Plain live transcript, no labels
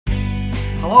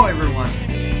Hello everyone,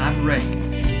 I'm Rick,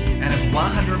 and I'm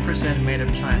 100% made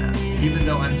of China, even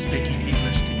though I'm speaking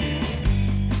English to you.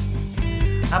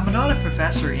 I'm not a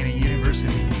professor in a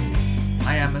university.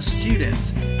 I am a student,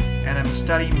 and I'm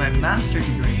studying my master's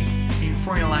degree in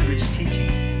foreign language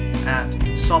teaching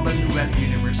at Sorbonne Nouvelle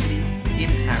University in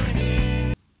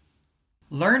Paris.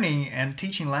 Learning and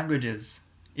teaching languages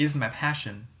is my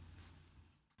passion.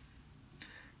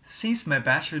 Since my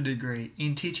bachelor's degree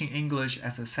in teaching English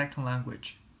as a second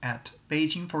language at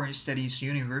Beijing Foreign Studies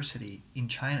University in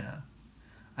China,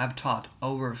 I've taught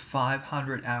over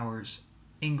 500 hours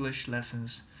English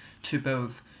lessons to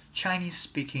both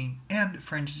Chinese-speaking and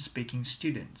French-speaking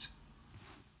students.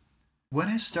 When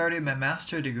I started my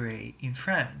master's degree in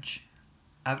French,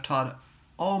 I've taught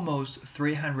almost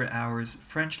 300 hours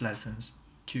French lessons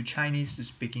to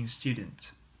Chinese-speaking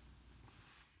students.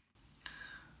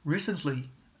 Recently,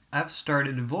 I've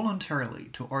started voluntarily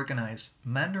to organize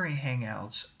Mandarin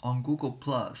Hangouts on Google+.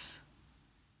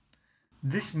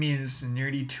 This means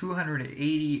nearly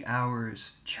 280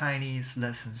 hours Chinese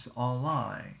lessons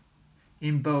online,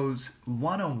 in both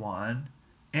one-on-one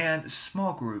and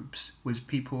small groups with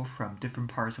people from different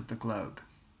parts of the globe.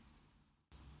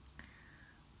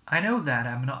 I know that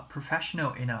I'm not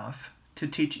professional enough to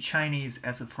teach Chinese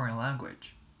as a foreign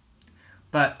language,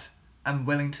 but I'm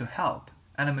willing to help,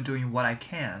 and I'm doing what I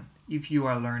can if you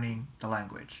are learning the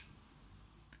language.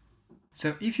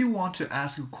 So if you want to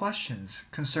ask questions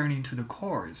concerning to the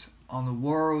course on the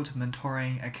World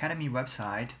Mentoring Academy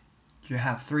website, you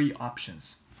have 3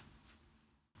 options.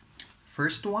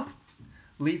 First one,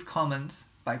 leave comments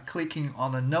by clicking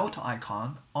on the note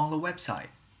icon on the website.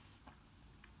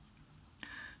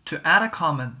 To add a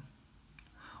comment,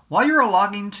 while you are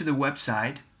logging to the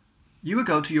website, you will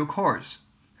go to your course.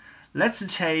 Let's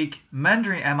take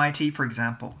Mandarin MIT for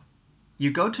example. You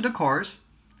go to the course,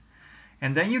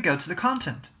 and then you go to the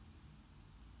content.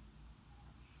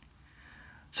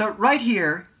 So right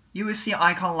here, you will see an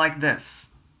icon like this.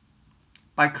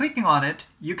 By clicking on it,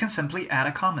 you can simply add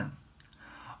a comment.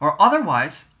 Or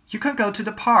otherwise, you can go to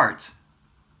the part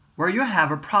where you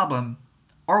have a problem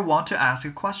or want to ask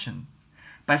a question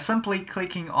by simply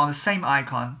clicking on the same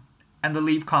icon and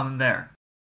leave comment there.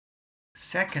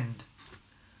 Second,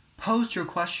 post your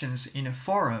questions in a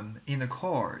forum in the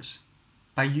course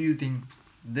by using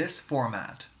this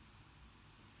format.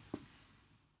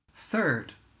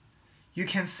 Third, you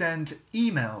can send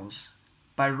emails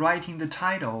by writing the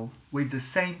title with the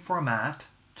same format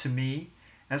to me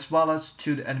as well as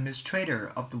to the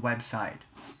administrator of the website.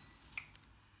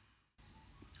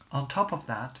 On top of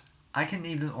that, I can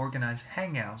even organize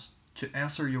hangouts to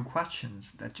answer your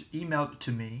questions that you emailed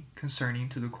to me concerning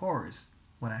to the course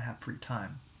when I have free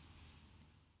time.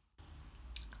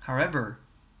 However,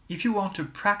 if you want to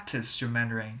practice your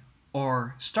Mandarin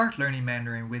or start learning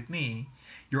Mandarin with me,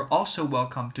 you're also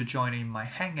welcome to joining my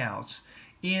Hangouts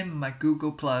in my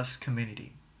Google Plus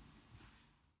community.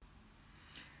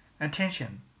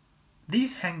 Attention!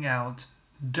 These Hangouts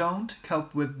don't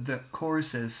cope with the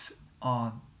courses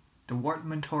on the World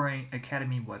Mentoring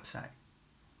Academy website.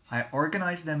 I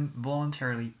organize them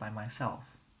voluntarily by myself.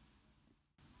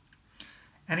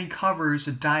 And it covers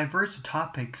diverse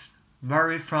topics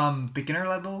vary from beginner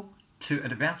level to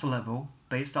advanced level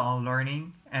based on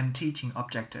learning and teaching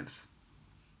objectives.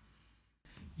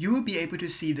 You will be able to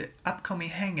see the upcoming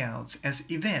Hangouts as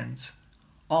events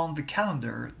on the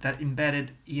calendar that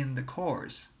embedded in the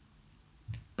course.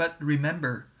 But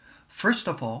remember, first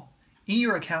of all, in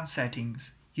your account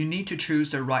settings, you need to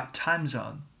choose the right time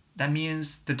zone. That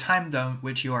means the time zone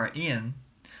which you are in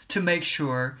to make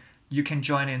sure you can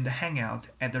join in the Hangout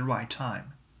at the right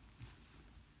time.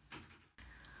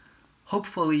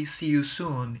 Hopefully see you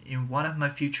soon in one of my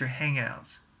future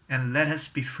Hangouts, and let us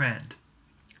be friends.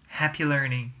 Happy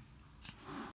learning!